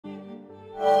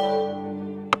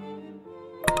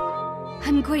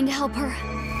I'm going to help her,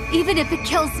 even if it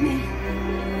kills me.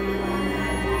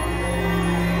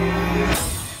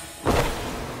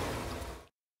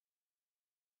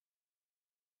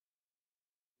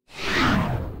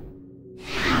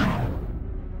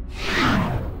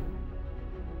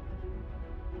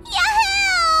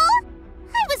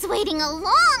 Waiting a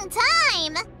long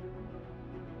time!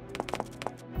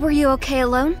 Were you okay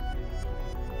alone?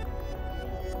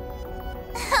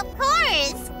 Of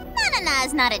course! Nanana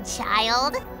is not a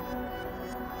child.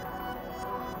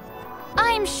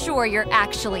 I'm sure you're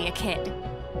actually a kid.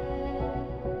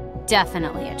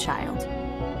 Definitely a child.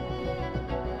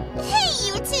 Hey,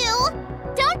 you two!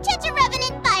 Don't judge a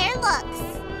revenant by her looks.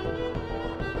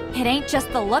 It ain't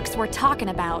just the looks we're talking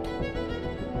about.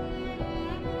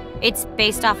 It's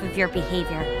based off of your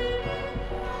behavior.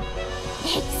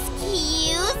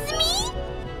 Excuse me?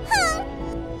 Huh?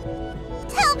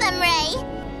 Tell them, Ray.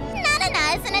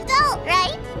 Nanana is an adult,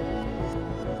 right?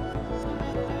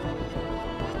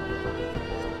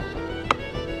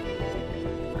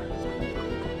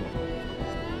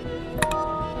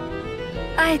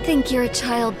 I think you're a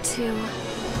child too.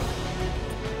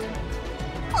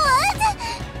 What?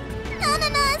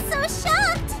 Nanana is so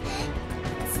shocked.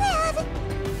 Sad.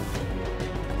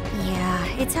 Yeah,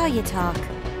 it's how you talk.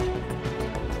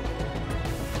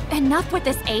 Enough with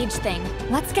this age thing.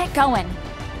 Let's get going.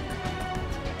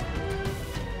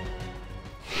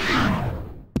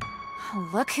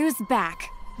 Look who's back.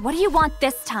 What do you want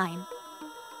this time?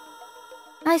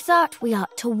 I thought we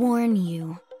ought to warn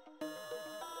you.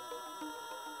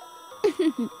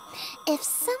 If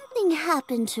something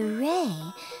happened to Ray,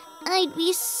 I'd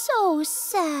be so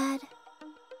sad.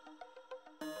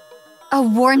 A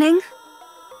warning?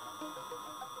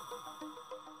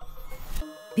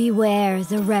 Beware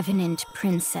the Revenant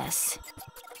Princess.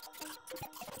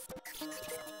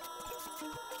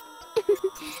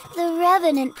 The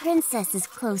Revenant Princess is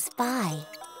close by.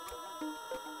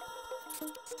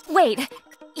 Wait,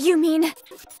 you mean...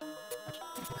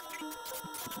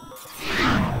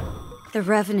 The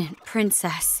Revenant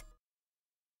Princess.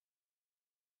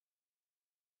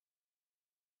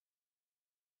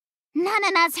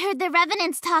 Nanana's heard the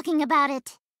Revenants talking about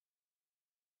it.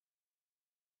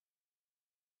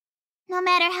 No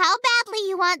matter how badly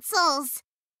you want souls,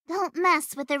 don't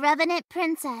mess with the Revenant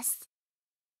Princess.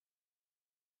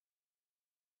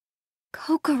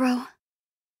 Kokoro.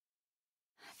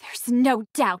 There's no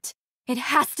doubt. It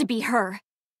has to be her.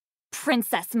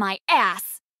 Princess my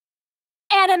ass.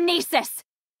 Anamnesis!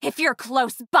 If you're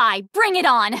close by, bring it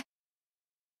on!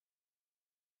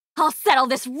 I'll settle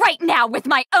this right now with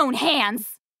my own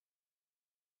hands!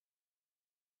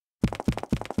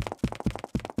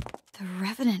 The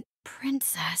Revenant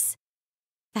Princess.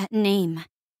 That name.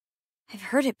 I've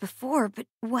heard it before, but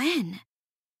when?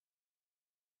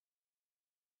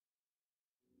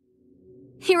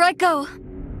 Here I go.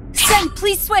 Sen,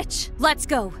 please switch. Let's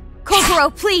go. Kokoro,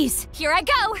 please! Here I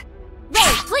go!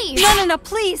 Ray, please! No,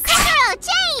 please. Kokoro,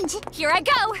 change! Here I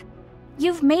go!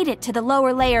 You've made it to the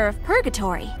lower layer of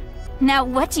purgatory. Now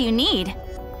what do you need?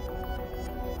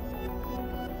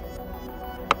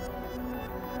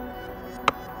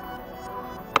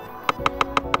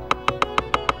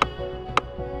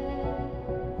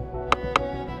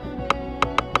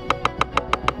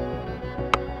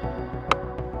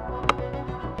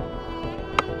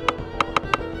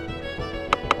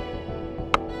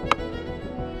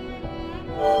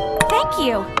 Thank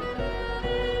you!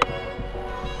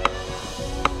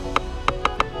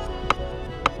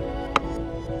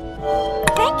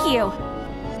 Thank you!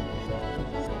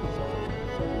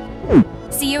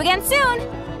 See you again soon!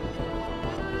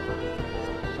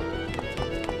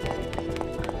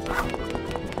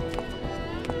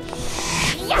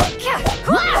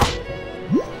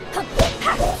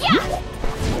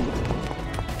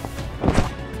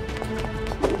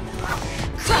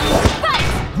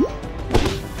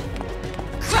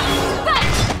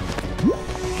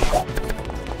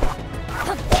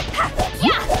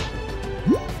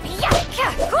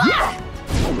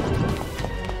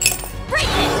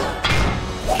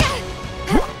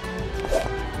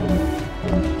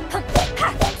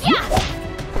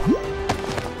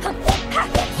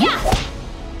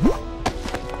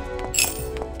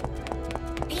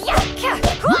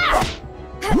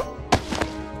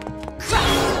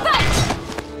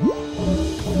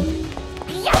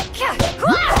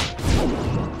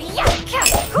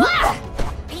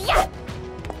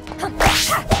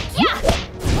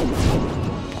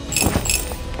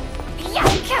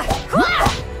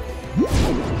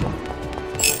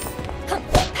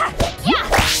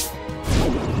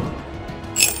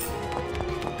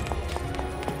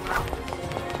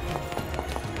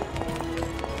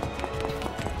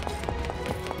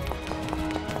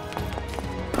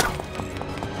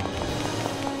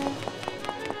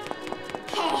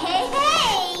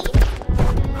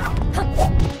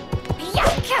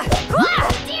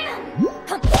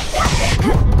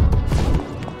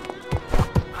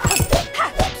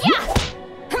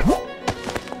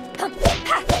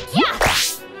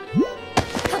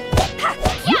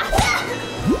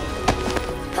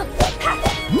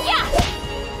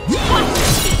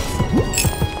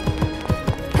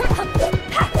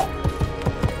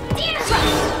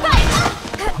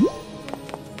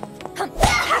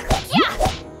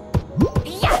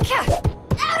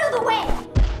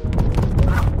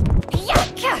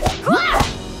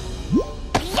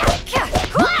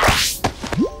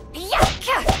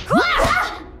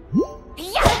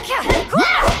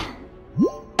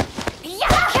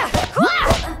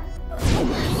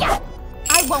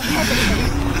 Don't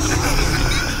hesitate.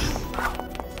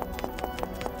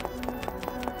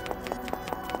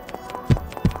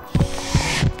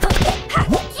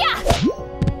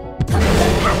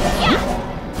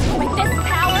 With this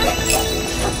power,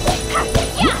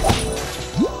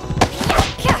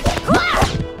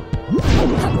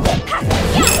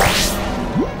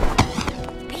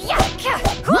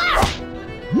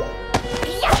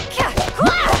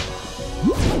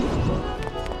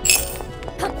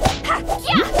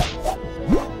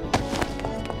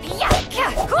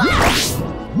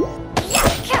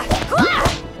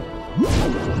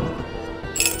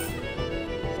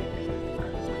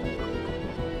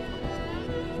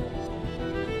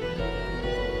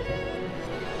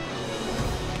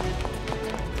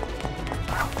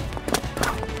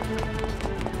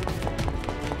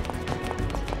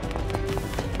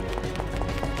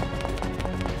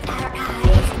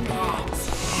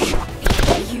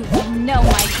 know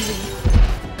my grief.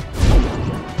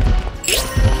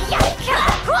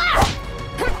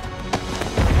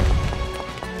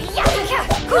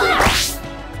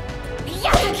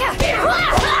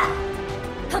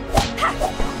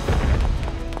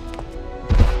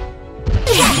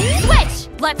 Switch!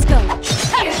 Let's go!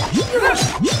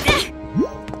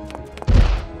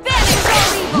 Banish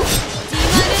all evil!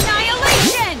 Demon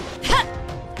annihilation!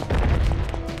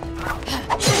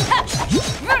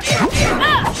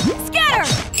 Scatter!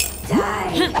 Die!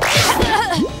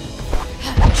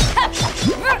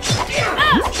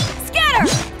 Scatter!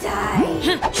 Die!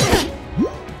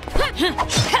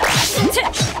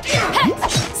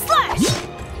 Slash!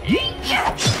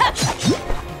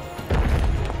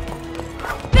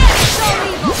 Banish all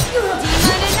evil!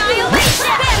 Demon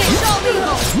annihilation! Banish all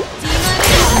evil!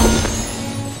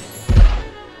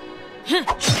 Demon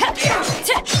Scatter! Slash!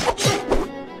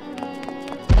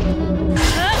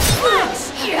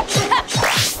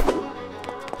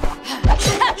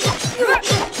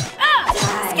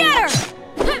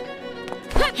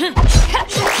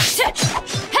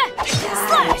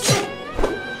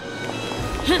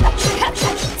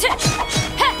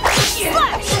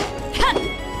 Slash!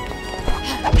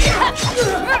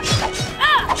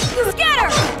 Scatter!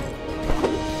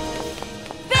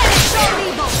 Banish all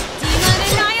evil! Demon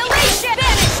annihilation!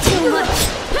 Banish too much!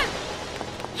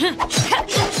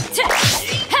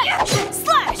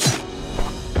 Slash!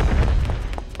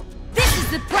 This is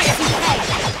the price you pay!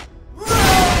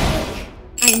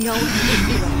 I know you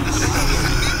feel it.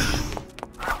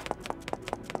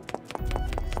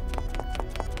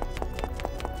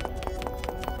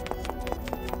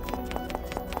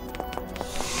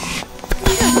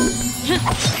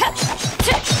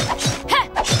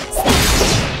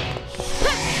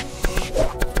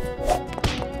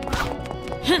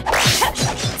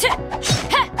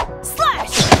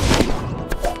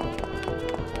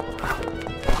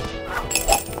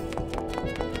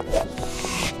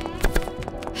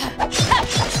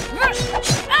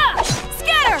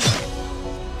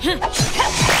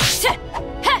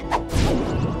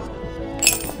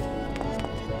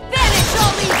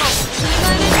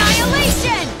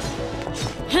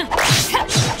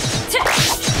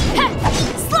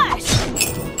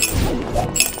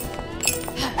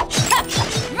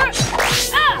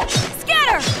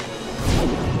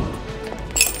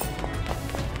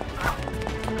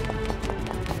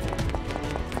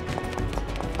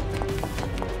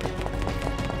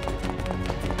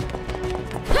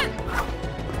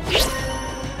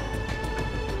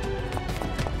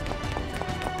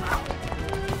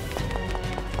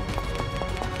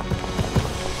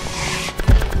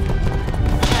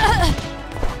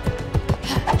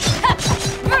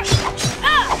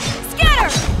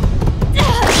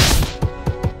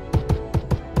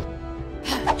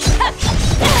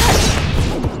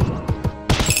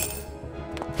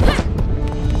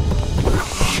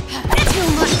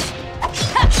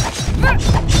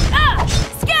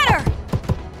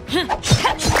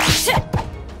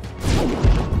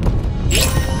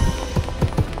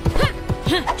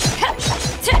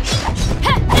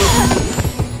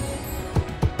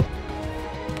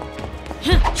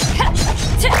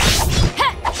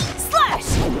 Slash!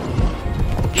 Scatter!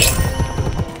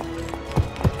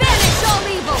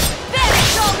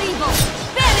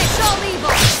 Banish all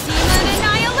evil! Demon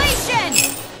annihilation!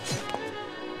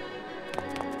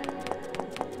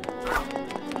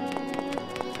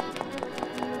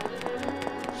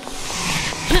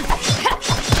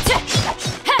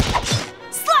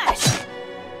 Slash!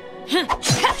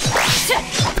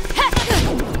 Scatter!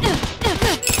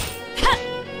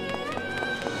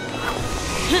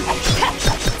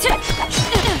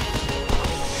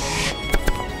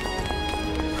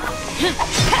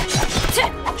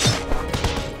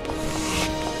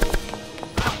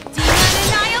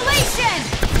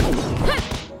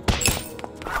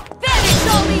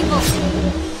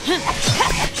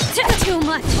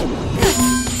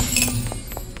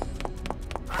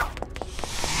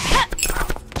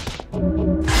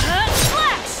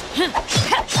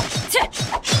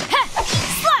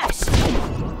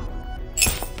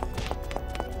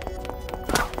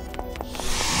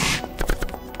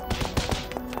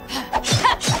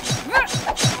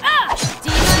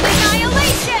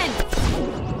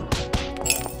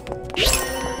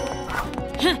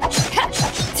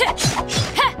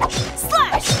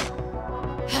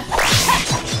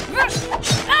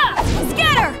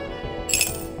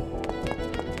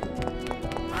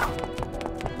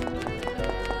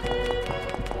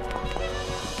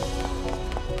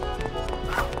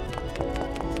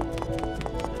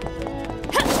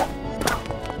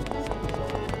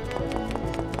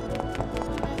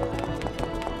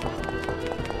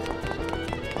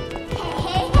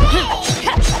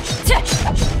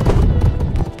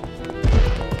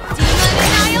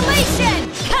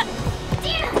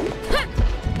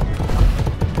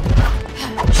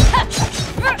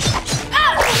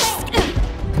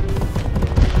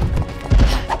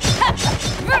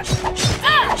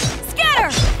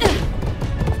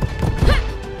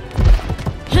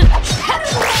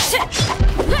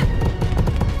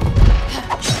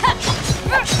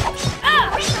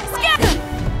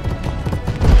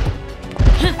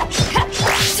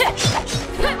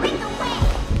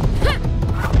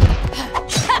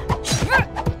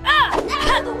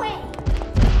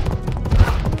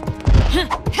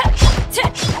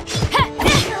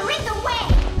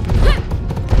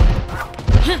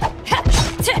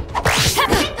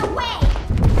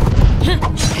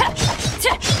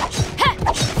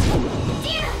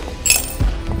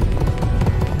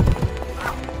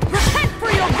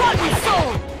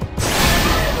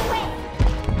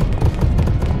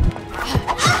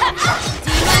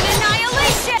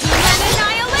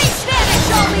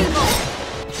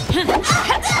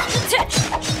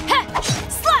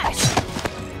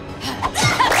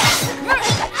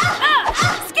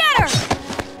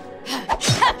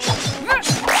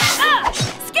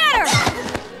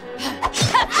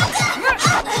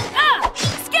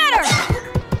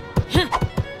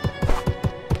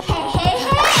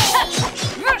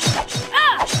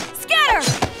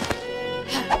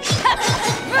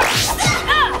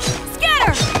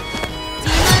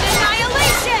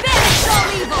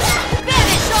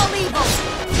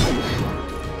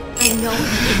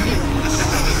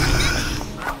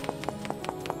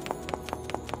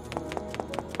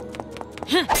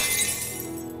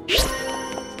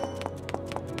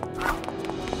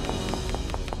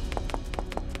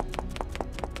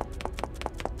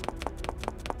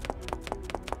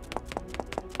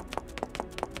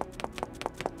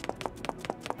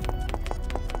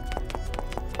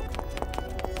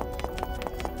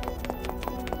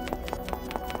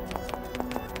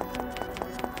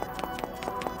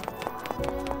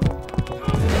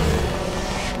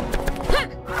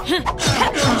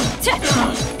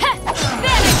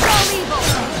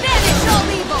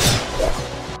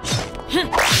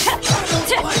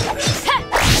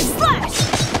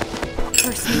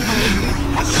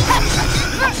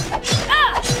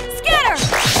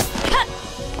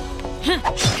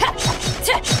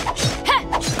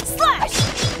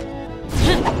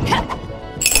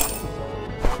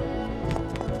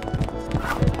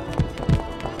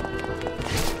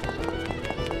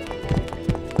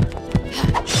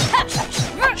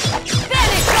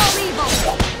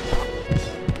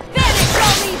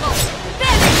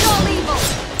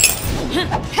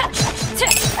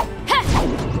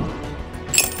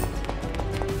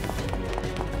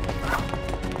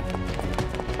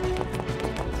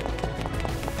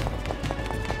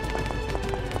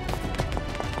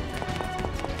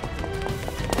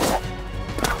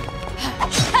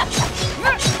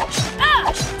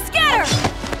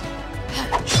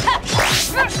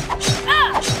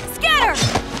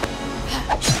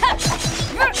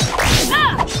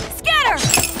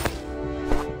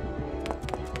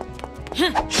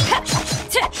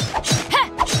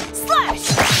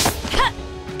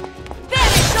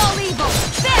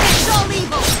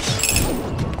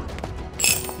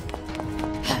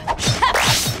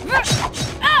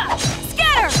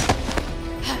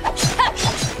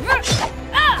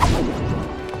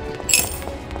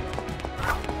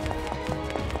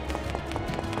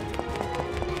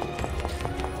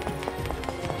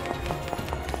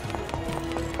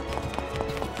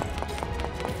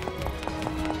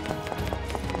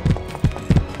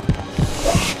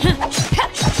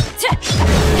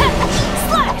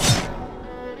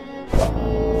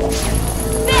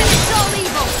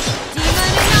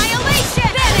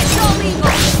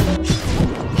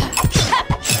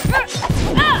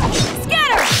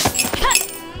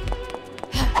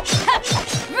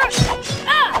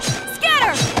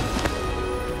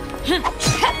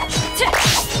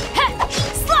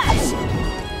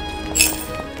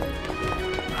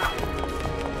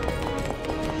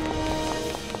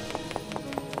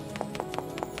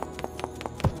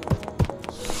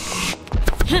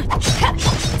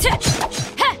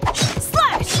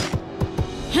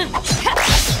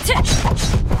 annihilation!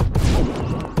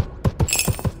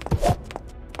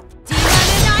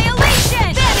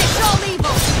 Banish all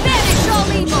evil! Banish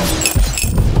all evil!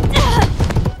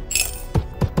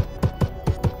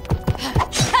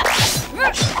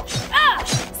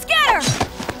 Scatter! Scatter!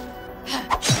 Slash!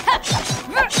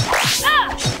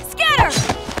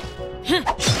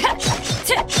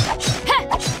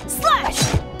 Slash!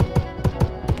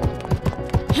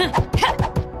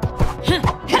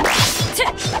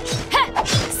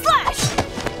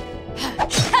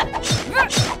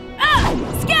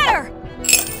 Scatter!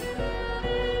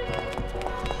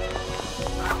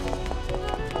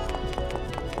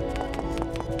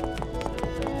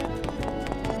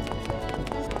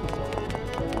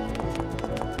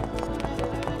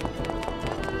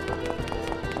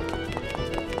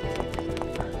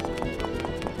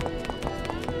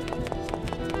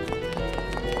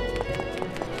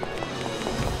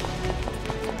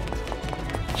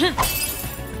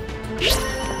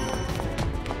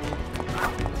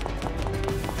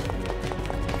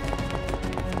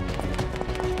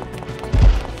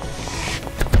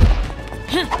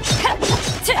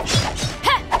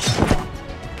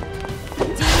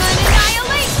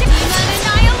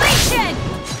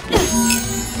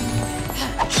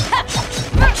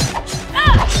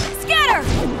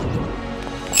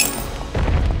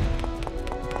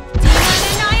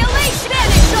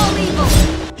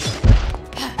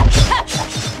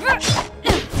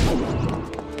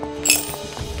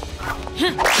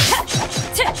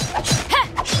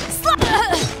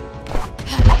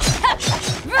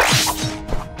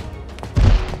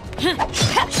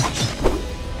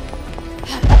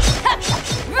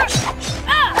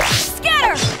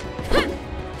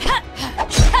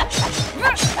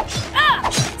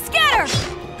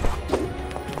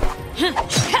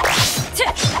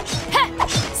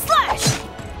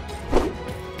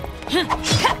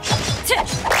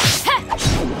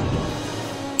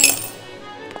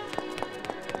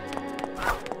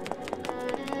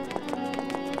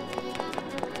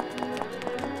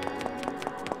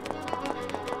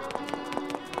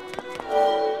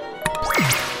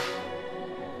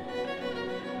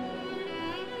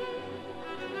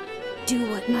 Do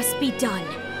what must be done.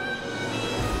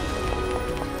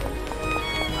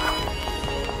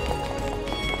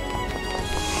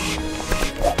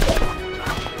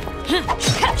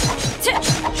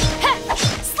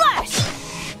 Slash!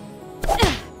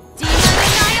 Demon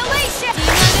annihilation!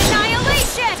 Demon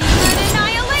annihilation! Demon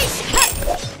annihilation!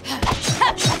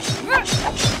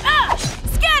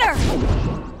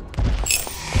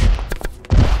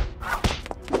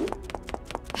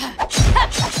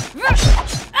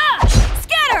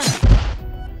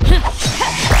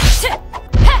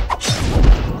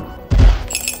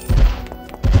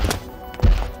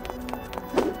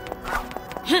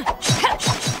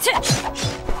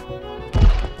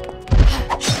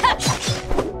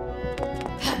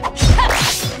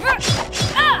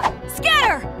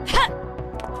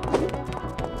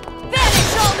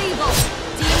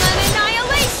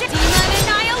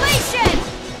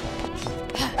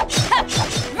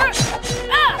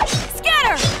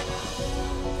 Scatter!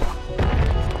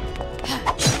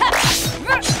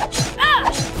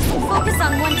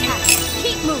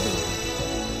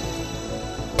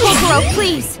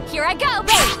 Please! Here I go!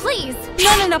 Wait, please!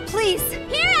 No, please!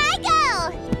 Here I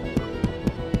go!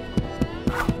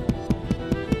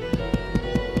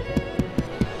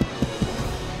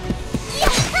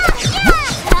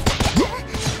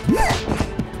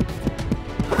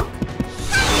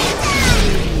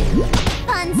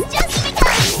 Fun's just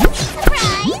begun!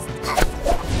 Surprise!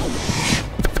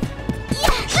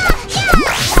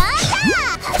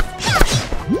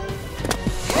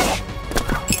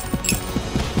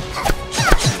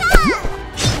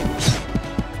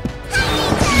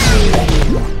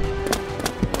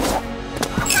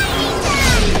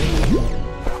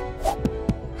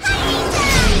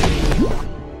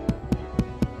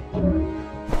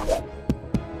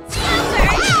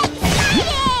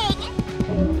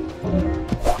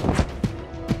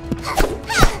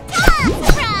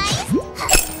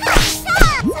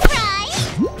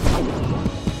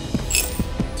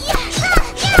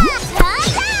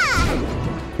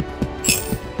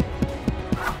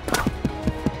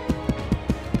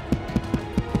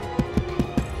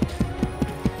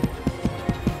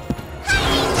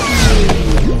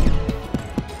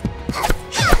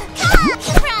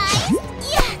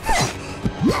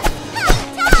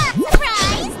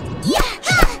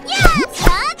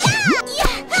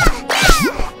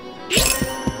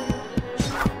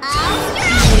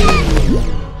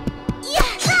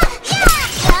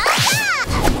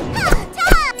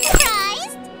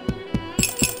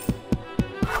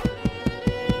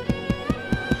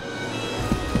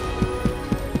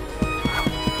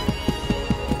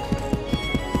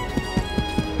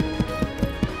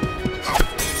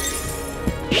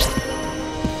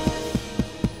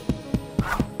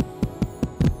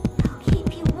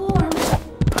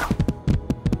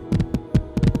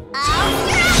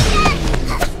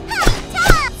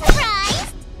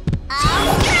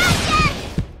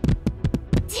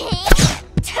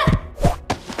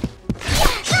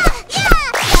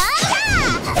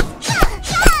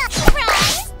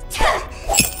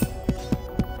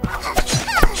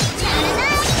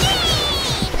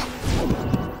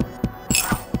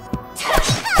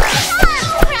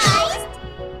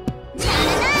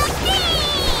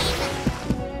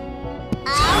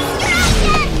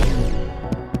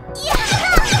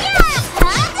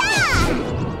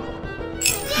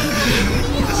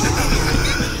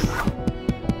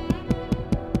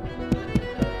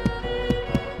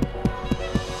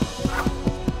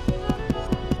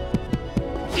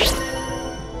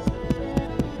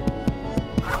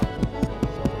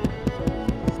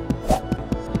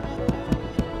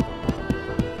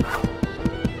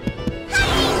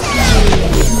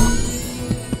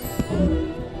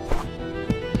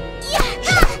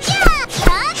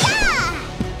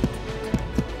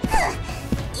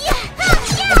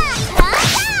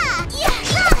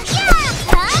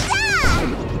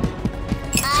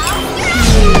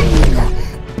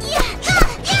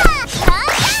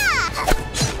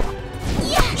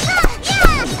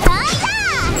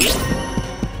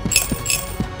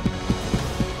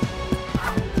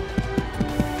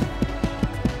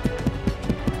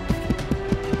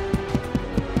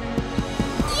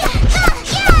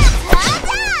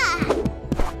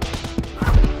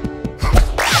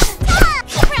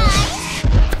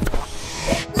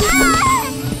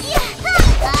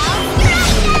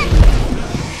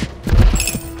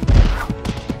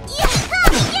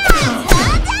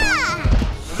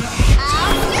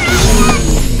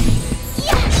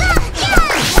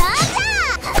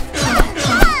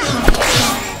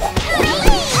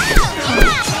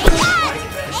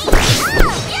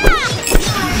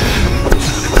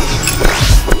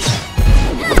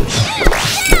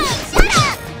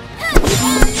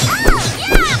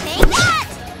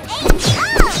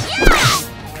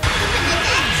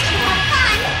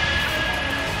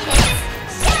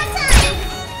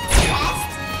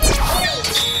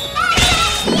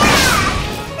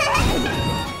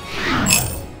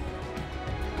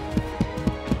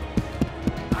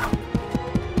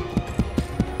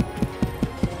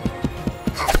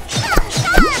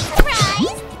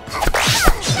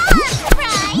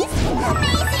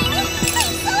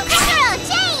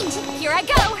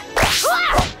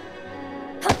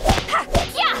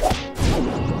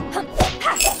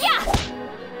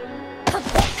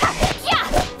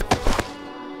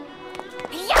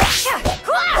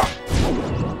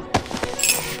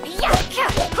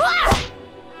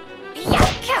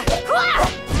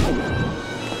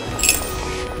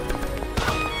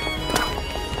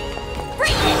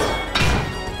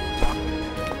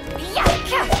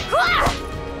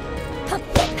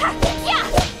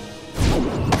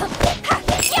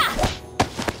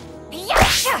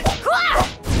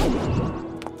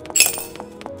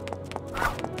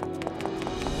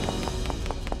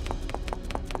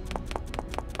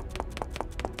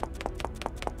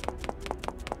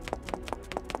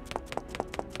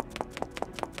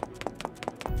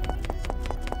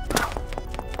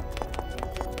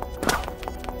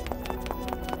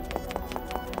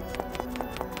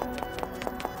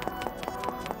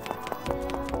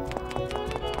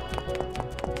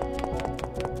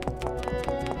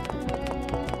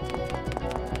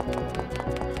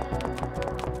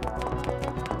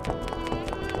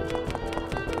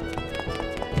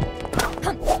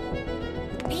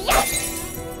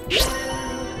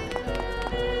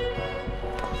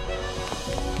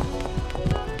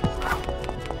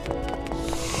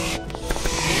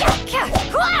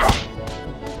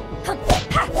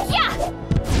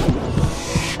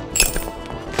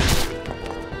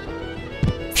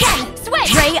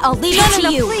 I'll leave it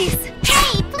to you. Please.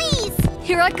 Hey, please!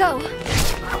 Here I go.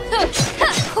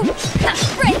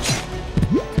 Break.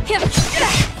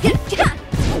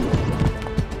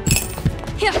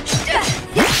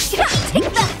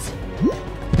 Take that.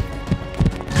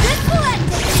 This will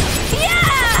end it.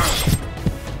 Yeah!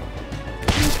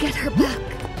 I'll get her back.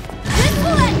 This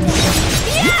will end it.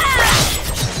 Yeah!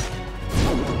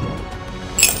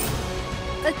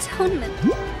 Atonement.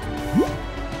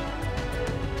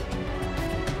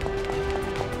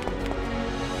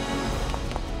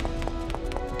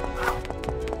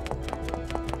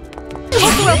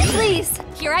 Please!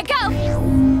 Here I go!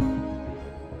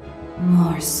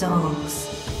 More souls.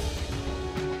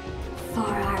 For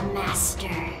our master.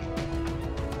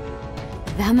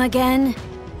 Them again?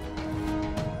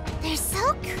 They're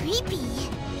so creepy.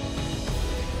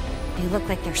 They look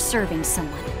like they're serving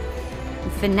someone.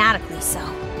 And fanatically so.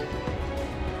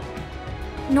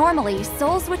 Normally,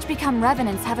 souls which become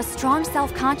revenants have a strong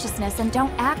self-consciousness and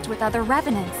don't act with other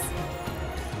revenants.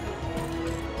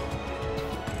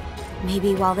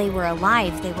 Maybe while they were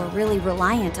alive, they were really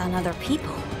reliant on other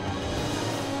people.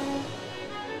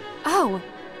 Oh,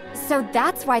 so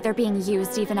that's why they're being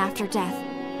used even after death.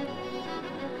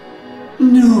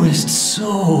 Newest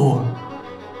soul.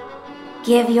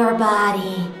 Give your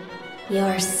body,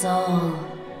 your soul.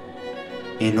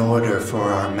 In order for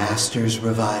our master's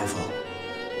revival.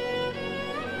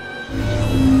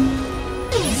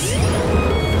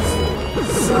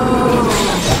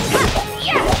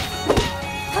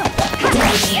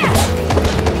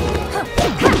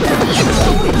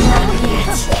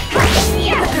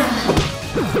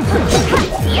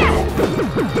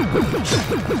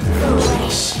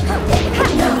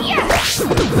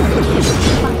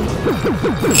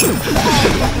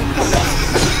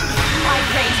 My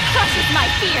rage crushes my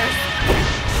fears!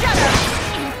 Shudder!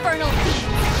 Infernal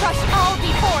beings, crush all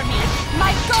before me!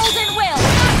 My golden will,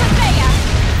 Arthur!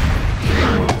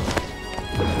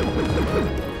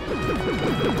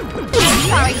 I'm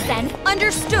sorry, Zen.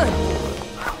 Understood!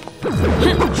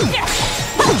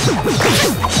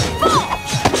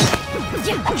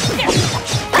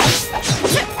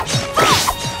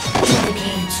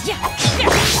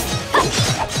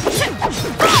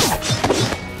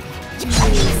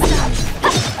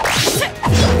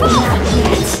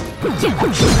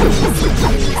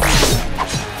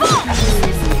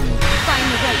 Find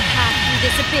the right path through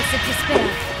this abyss of despair.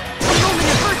 A moment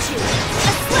of virtue, a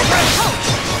sliver of hope,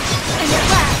 and at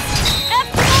last,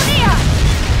 Ephonia!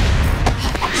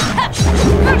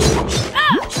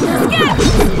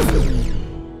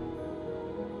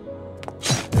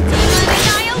 Demon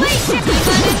annihilation!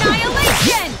 Demon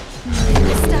annihilation!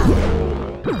 Stop.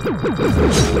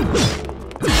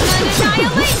 Demon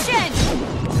annihilation!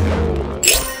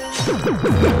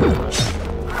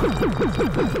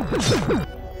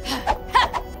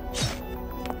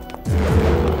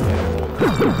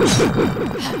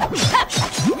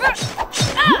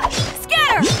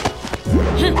 Scatter!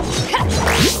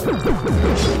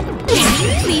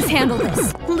 Please handle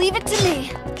this. Leave it to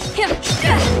me. Take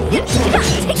that! This is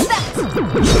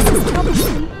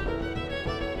troublesome.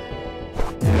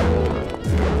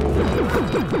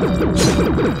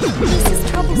 This is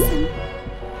troublesome.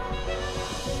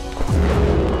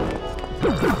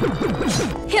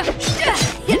 Take that!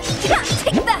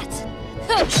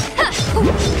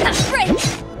 Break!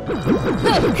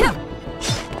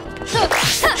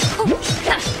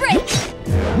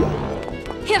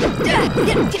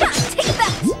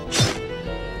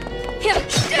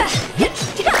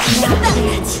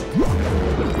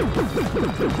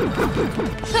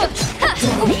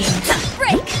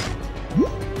 Break! Take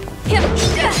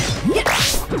that!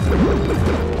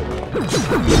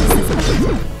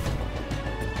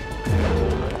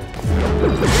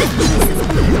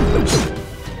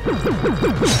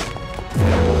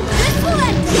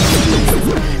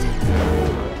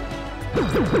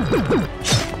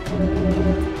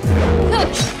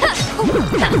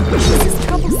 This is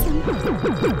troublesome.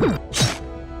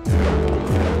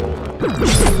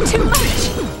 Too much!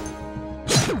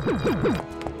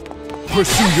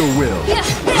 Pursue your will. Get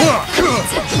lost!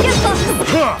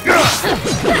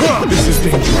 This is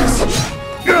dangerous.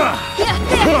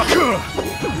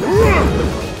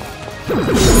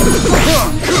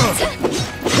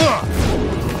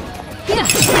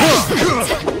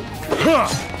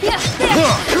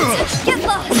 Get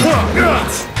lost!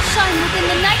 Shine within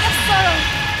the night of sorrow.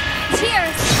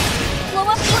 Tears blow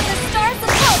up toward the stars of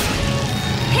hope.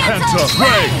 Hands up,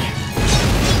 Pray!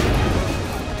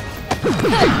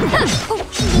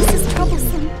 This is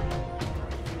troublesome.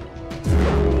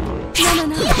 No.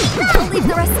 I'll leave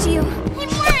the rest to you. I'm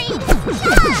worried!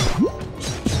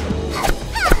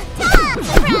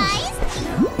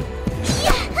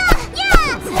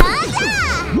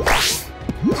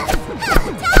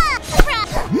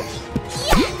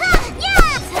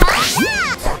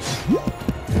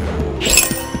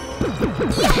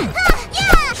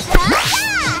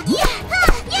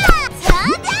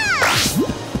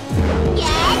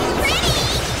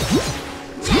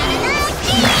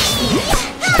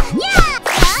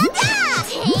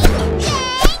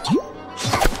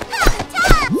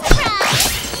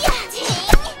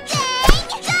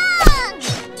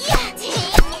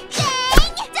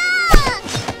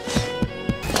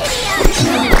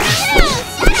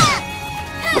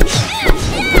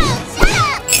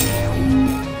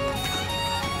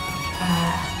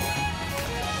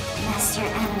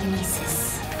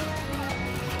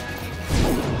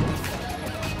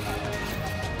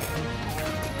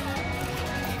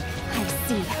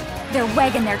 see. They're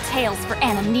wagging their tails for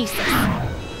anamnesis.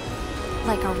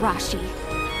 Like Arashi.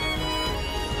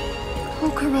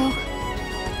 Kokoro.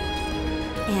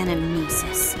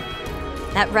 Anamnesis.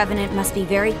 That revenant must be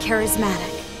very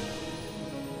charismatic.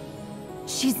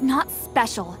 She's not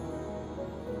special.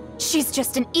 She's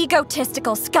just an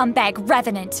egotistical scumbag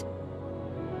revenant.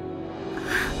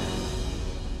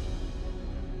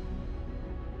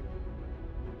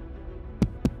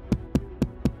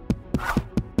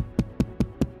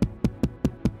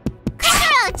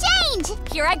 Kokoro, change!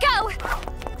 Here I go!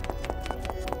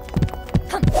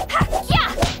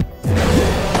 Yeah!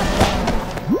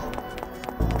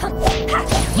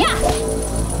 Yeah!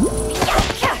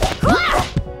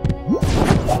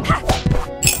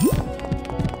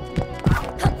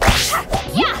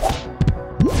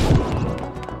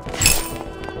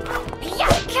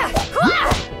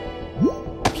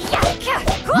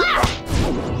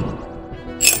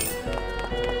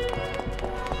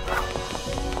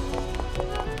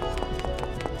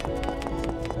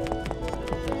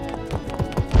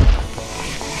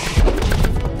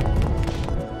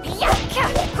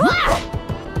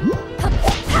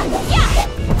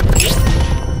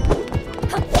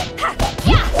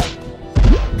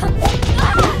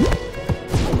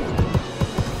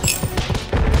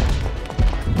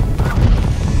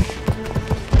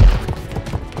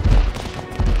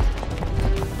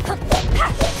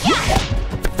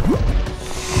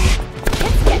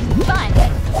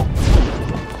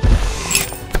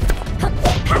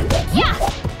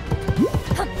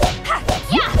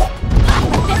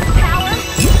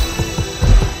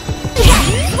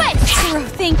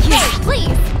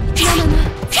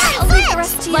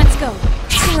 Let's go.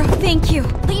 Kuro, thank you.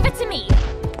 Leave it to me.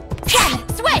 10,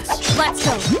 switch. Let's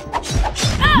go.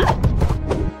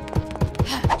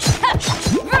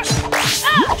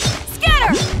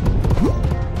 Scatter.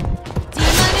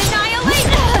 Demon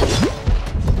annihilation.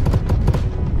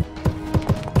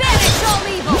 Banish all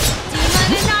evil.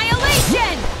 Demon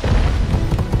annihilation.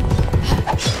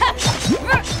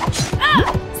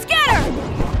 Scatter.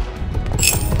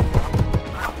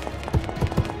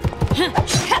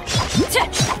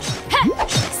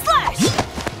 Slash!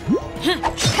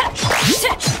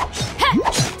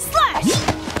 Slash!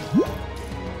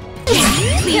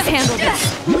 Please handle this.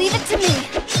 Leave it to me.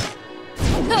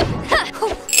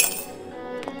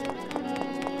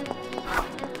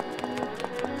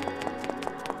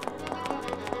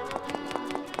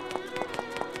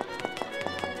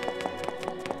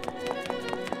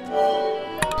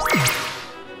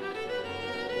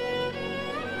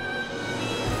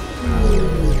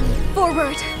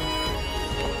 Forward!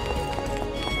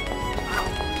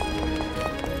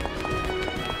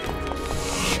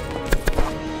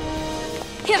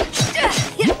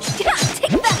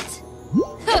 Take that!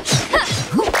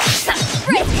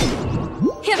 Break!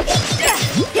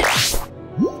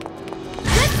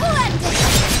 This will end it!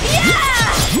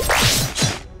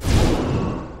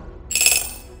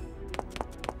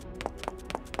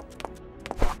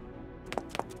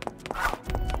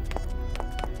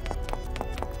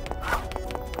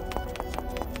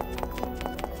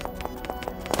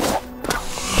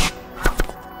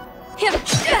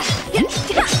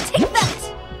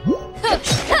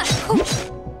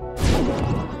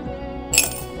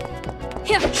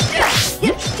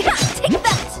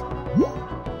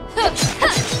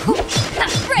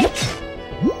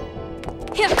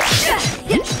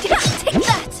 Yeah! Take that! Take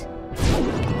that!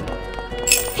 Break!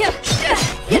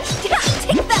 Take that!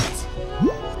 Take that!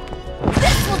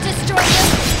 This will destroy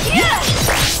you!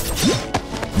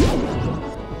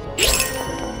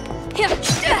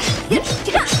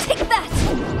 Take that!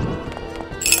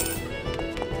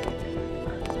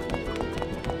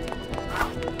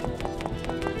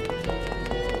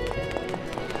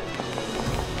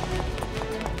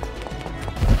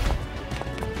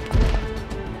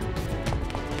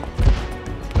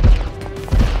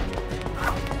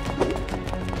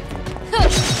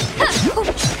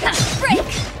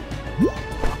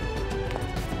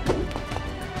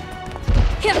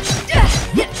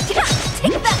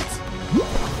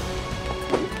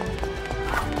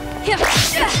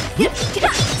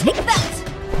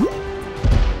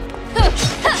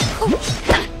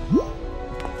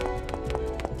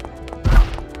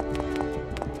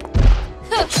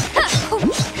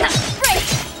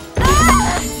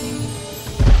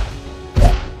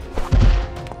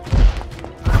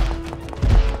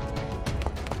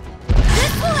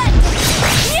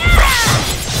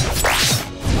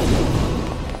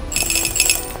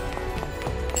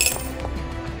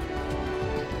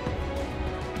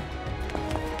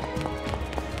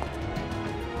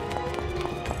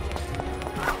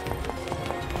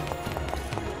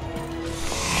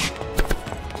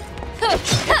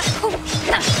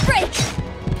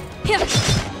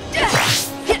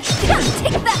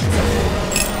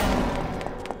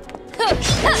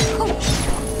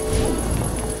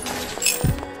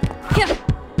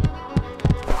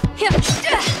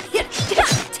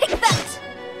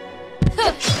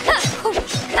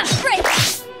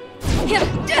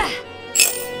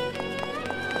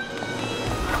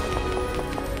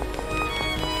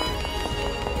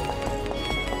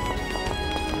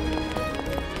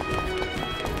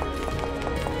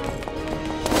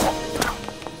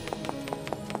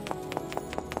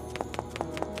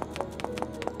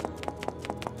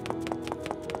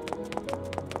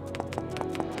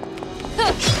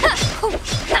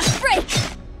 Break!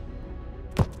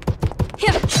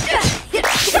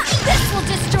 This will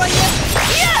destroy you!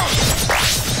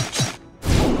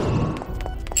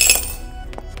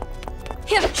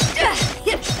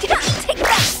 Take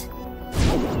that!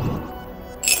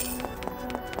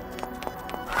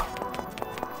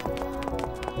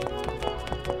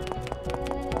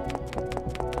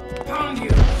 Found you!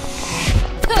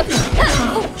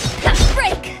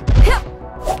 Break!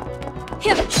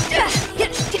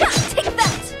 Take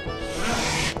that!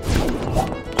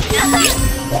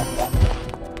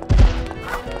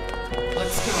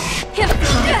 Let's go.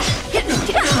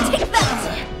 Take that!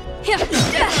 Take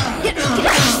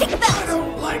I that!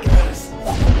 don't like this.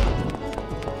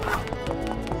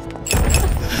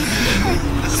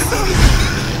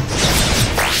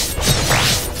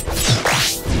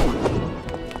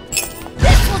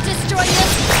 This will destroy you!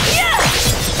 Yeah!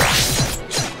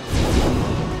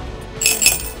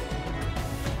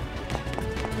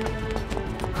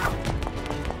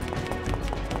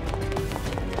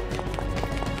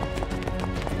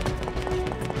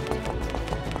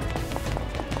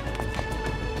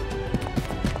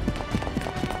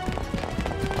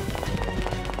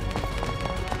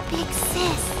 Big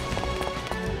sis.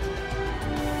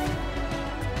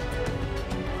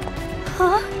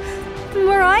 Huh?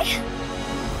 Mirai?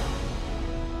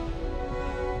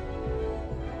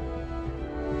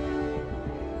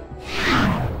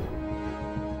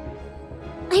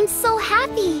 I'm so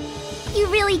happy. You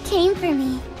really came for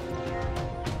me.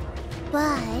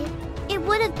 But it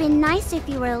would have been nice if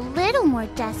you were a little more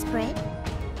desperate.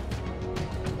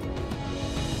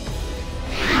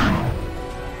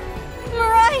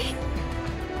 Mirai!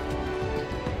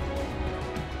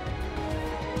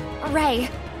 Ray,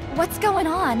 what's going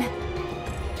on?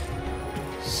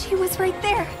 She was right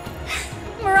there.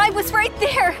 Mirai was right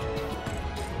there.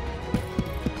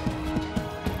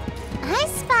 I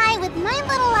spy with my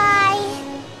little eye.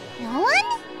 No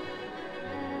one?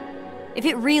 If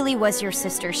it really was your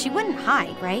sister, she wouldn't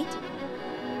hide, right?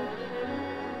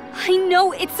 I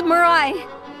know it's Mirai.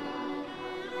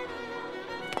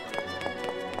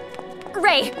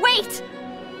 Ray, wait!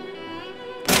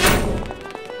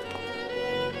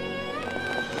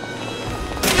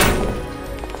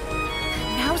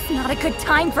 Now's not a good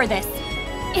time for this.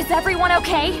 Is everyone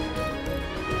okay?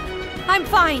 I'm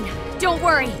fine. Don't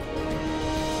worry.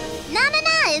 Na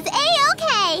is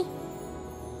A-okay.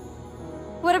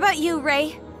 What about you,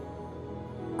 Ray?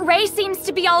 Ray seems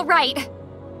to be all right.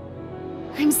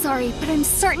 I'm sorry, but I'm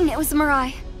certain it was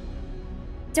Mirai.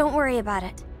 Don't worry about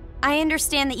it. I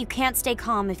understand that you can't stay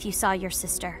calm if you saw your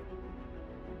sister.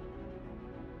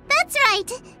 That's right.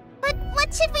 But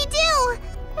what should we do?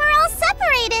 We're all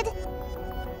separated.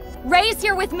 Ray's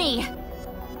here with me.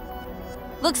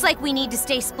 Looks like we need to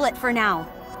stay split for now.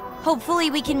 Hopefully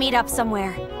we can meet up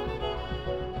somewhere.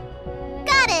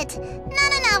 Got it.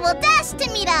 Na will dash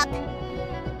to meet up.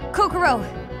 Kokoro,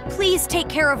 please take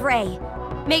care of Ray.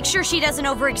 Make sure she doesn't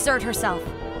overexert herself.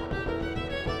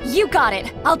 You got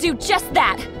it. I'll do just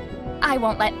that. I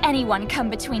won't let anyone come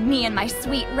between me and my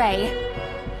sweet Ray.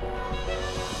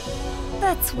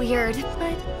 That's weird,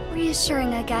 but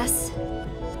reassuring, I guess.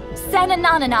 Sen and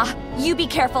Nanana, you be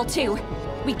careful too.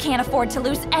 We can't afford to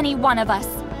lose any one of us.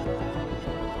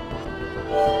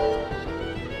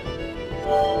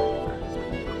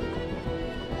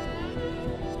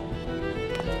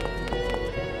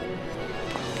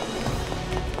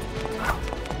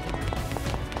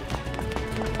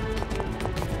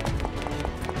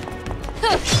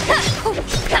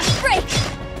 Break!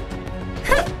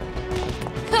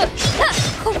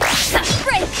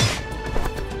 Break!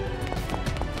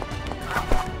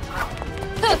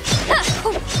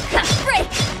 Break!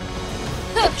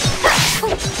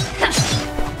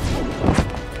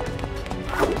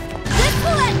 This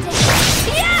will end it!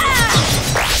 Yeah!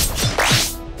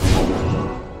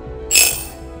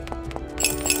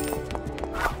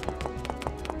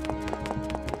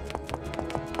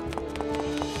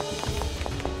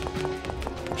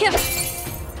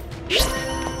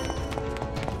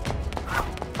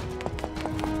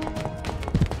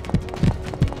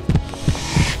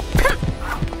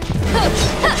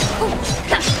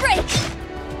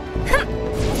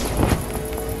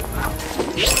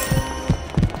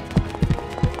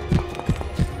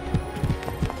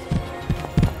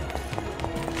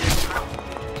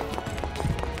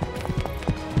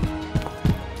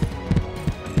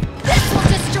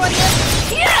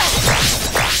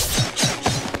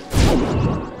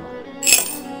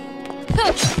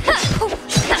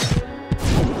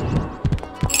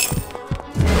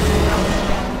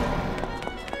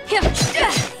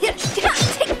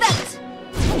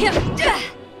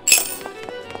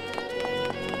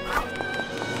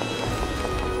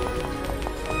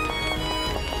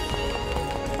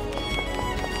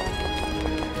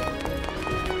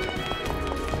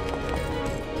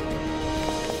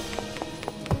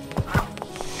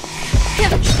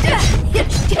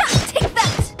 Take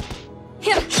that!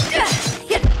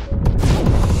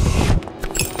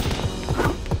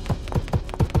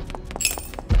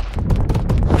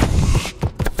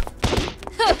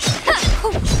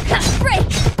 Break!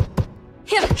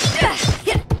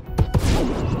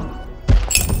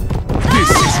 This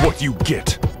is what you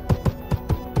get.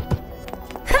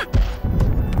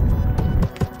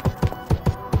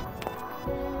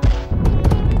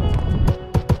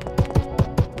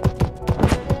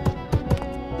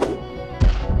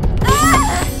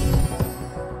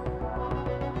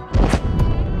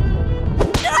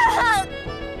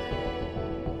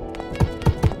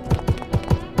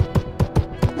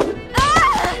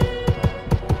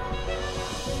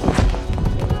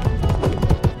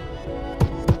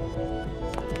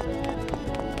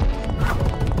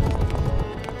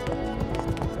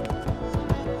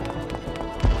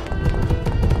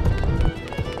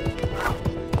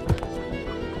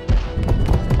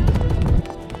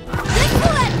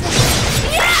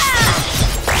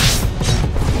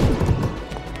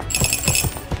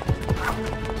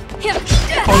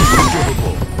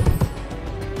 Unforgivable.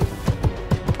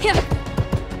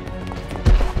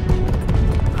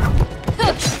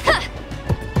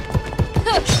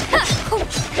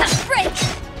 Break!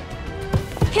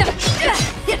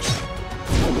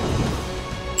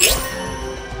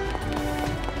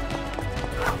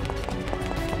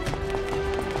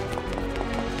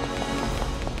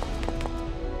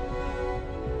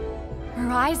 Her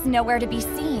eyes nowhere to be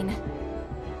seen.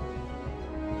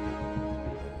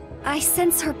 I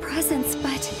sense her presence,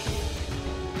 but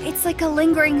it's like a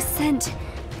lingering scent.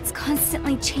 It's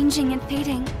constantly changing and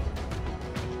fading.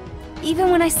 Even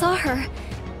when I saw her,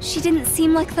 she didn't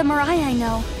seem like the Mariah I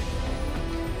know.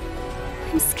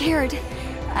 I'm scared.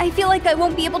 I feel like I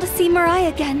won't be able to see Mariah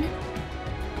again.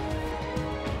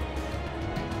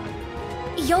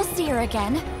 You'll see her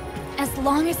again, as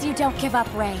long as you don't give up,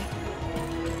 Ray.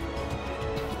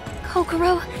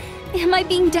 Kokoro, am I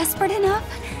being desperate enough?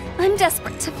 I'm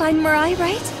desperate to find Mariah,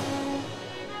 right?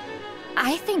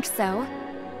 I think so.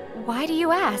 Why do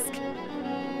you ask?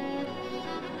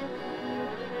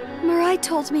 Mariah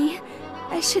told me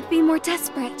I should be more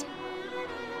desperate.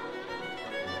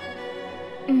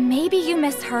 Maybe you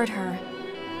misheard her.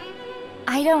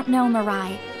 I don't know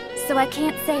Mariah, so I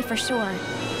can't say for sure.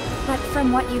 But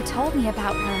from what you told me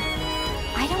about her,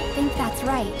 I don't think that's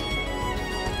right.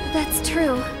 That's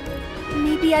true.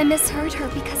 Maybe I misheard her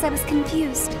because I was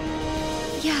confused.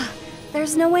 Yeah,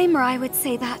 there's no way Mariah would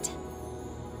say that.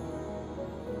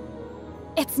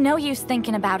 It's no use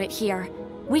thinking about it here.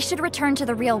 We should return to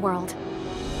the real world.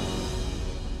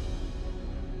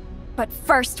 But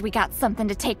first, we got something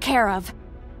to take care of.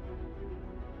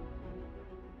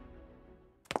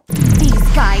 These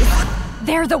guys,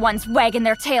 they're the ones wagging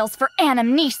their tails for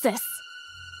anamnesis.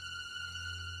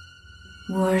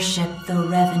 Worship the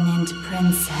Revenant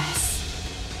Princess.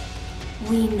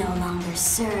 We no longer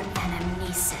serve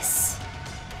anamnesis.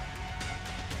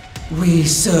 We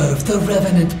serve the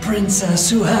Revenant Princess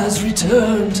who has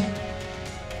returned.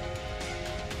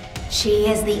 She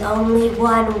is the only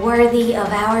one worthy of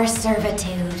our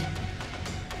servitude.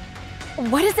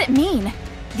 What does it mean?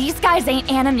 These guys ain't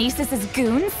Anamnesis's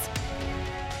goons?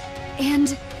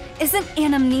 And isn't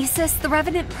Anamnesis the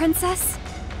Revenant Princess?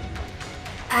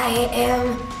 I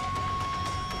am...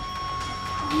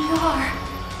 We are.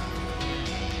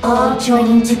 all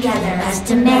joining together as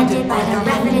demanded by the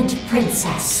Revenant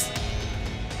Princess.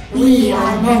 We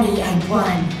are many and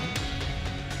one.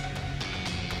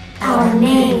 Our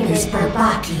name is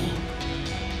Bourbaki.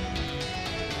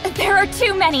 There are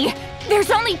too many!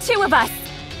 There's only 2 of us!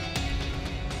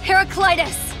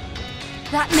 Heraclitus!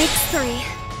 That makes 3.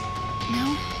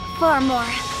 No, far more.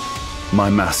 My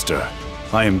master,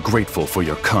 I am grateful for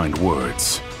your kind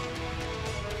words.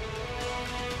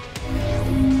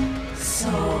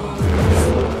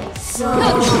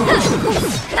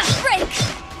 Break!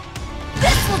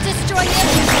 This will destroy it!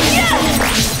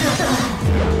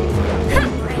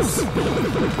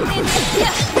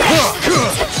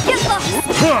 Get lost!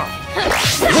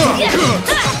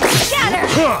 Scatter!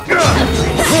 Get lost!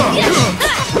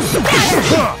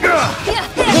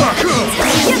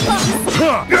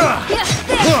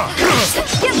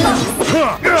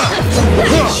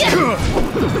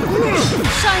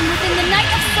 Shine within the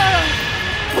night of sorrow!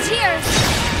 Tears!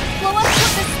 Blow up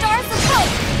with the stars of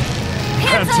hope!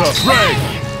 Panta Ray!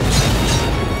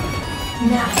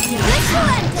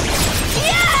 Excellent!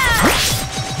 Yeah!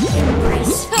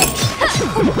 Embrace Break!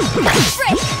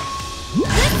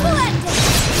 Excellent!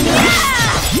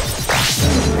 Yeah!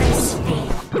 Embrace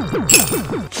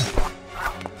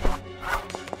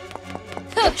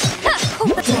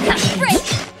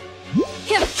Break!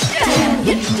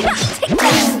 This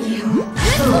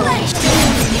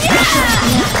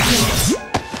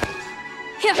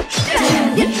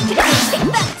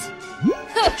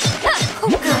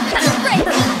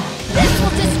will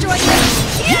destroy you!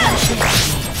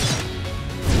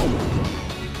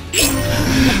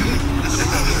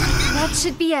 That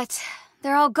should be it.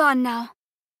 They're all gone now.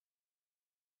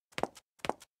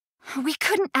 We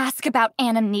couldn't ask about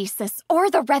Anamnesis or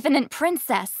the Revenant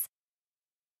Princess.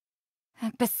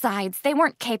 Besides, they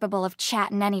weren't capable of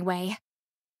chatting anyway.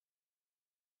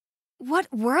 What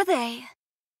were they?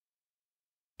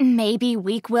 Maybe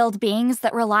weak-willed beings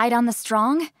that relied on the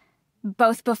strong?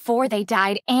 Both before they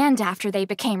died and after they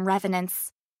became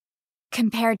revenants.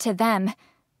 Compared to them,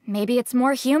 maybe it's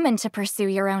more human to pursue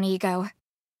your own ego.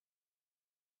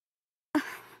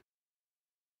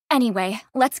 Anyway,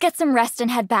 let's get some rest and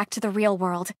head back to the real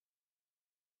world.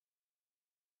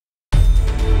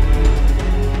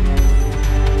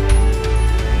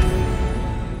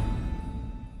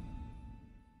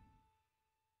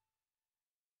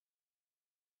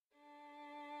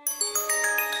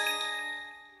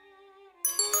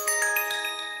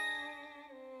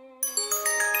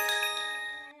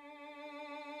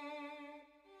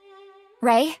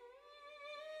 Ray?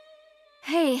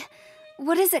 Hey,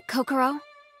 what is it, Kokoro?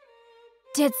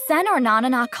 Did Sen or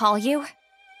Nanana call you?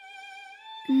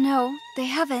 No, they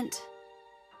haven't.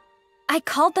 I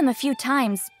called them a few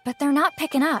times, but they're not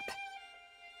picking up.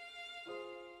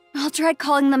 I'll try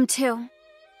calling them too.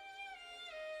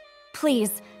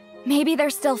 Please, maybe they're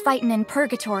still fighting in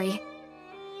Purgatory.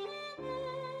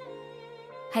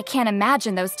 I can't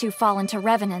imagine those two fall into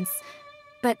revenants,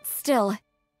 but still.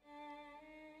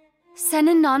 Sen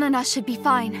and Nanana should be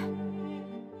fine.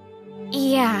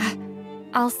 Yeah,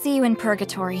 I'll see you in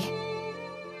Purgatory.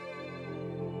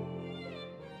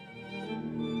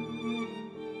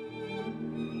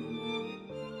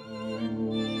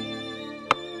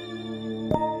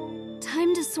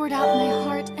 Time to sort out my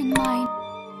heart and mind.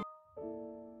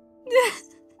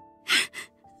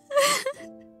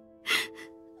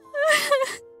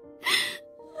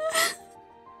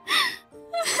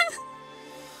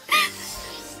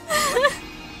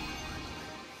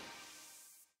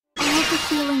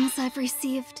 I've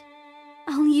received.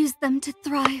 I'll use them to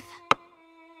thrive.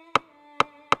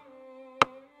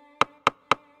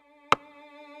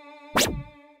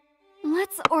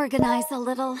 Let's organize a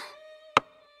little.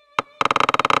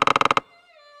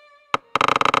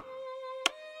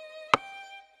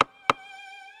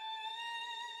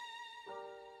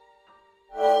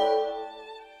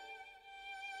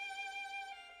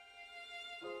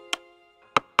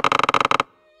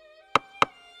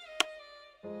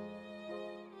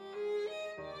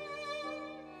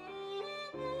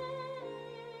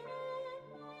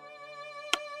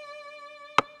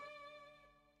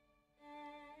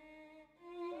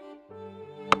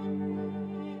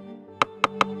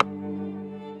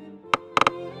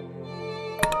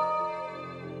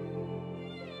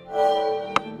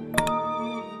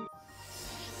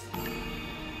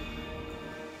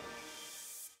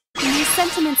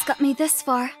 Sentiments got me this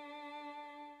far.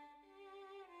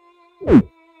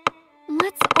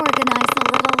 Let's organize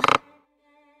a little.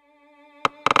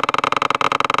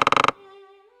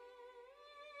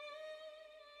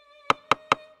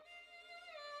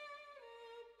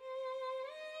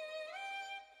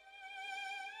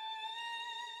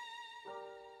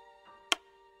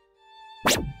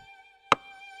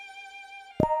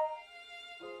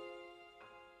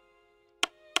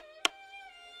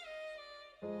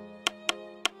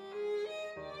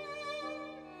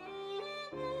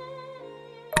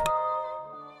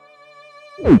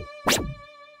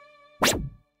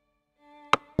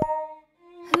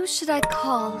 Who should I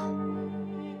call?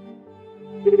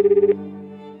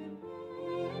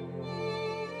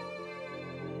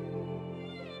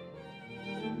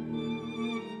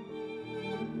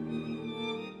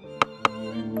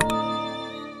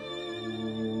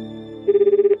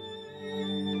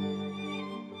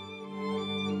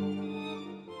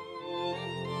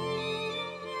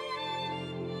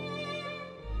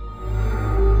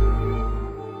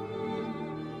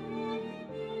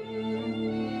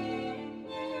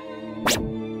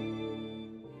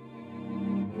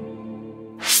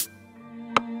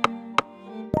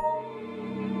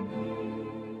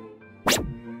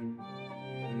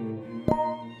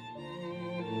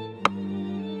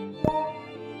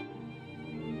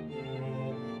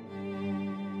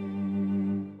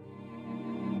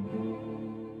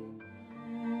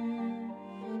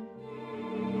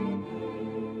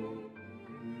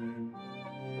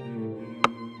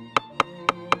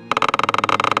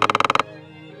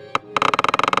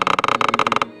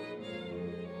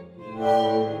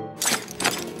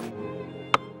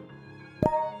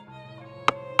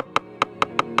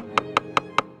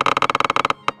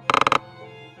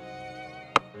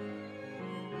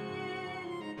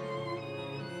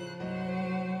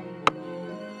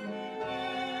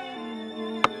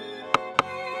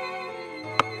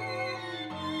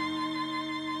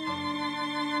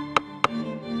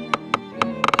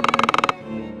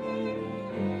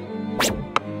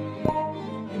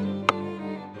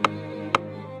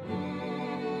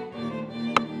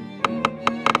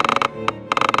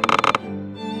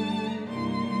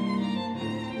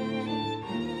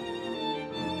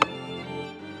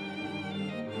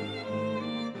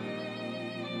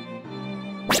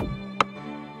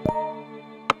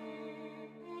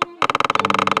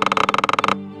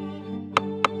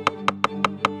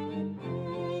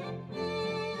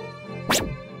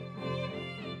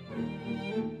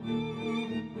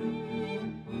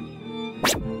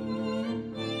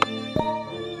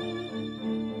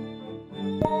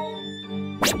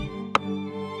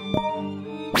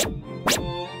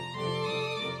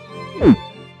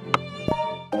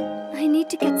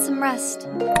 best.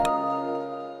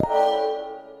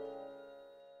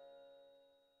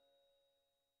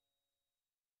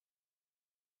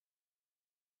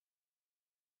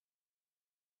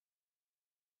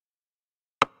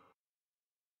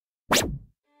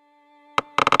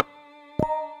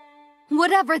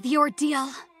 Whatever the ordeal,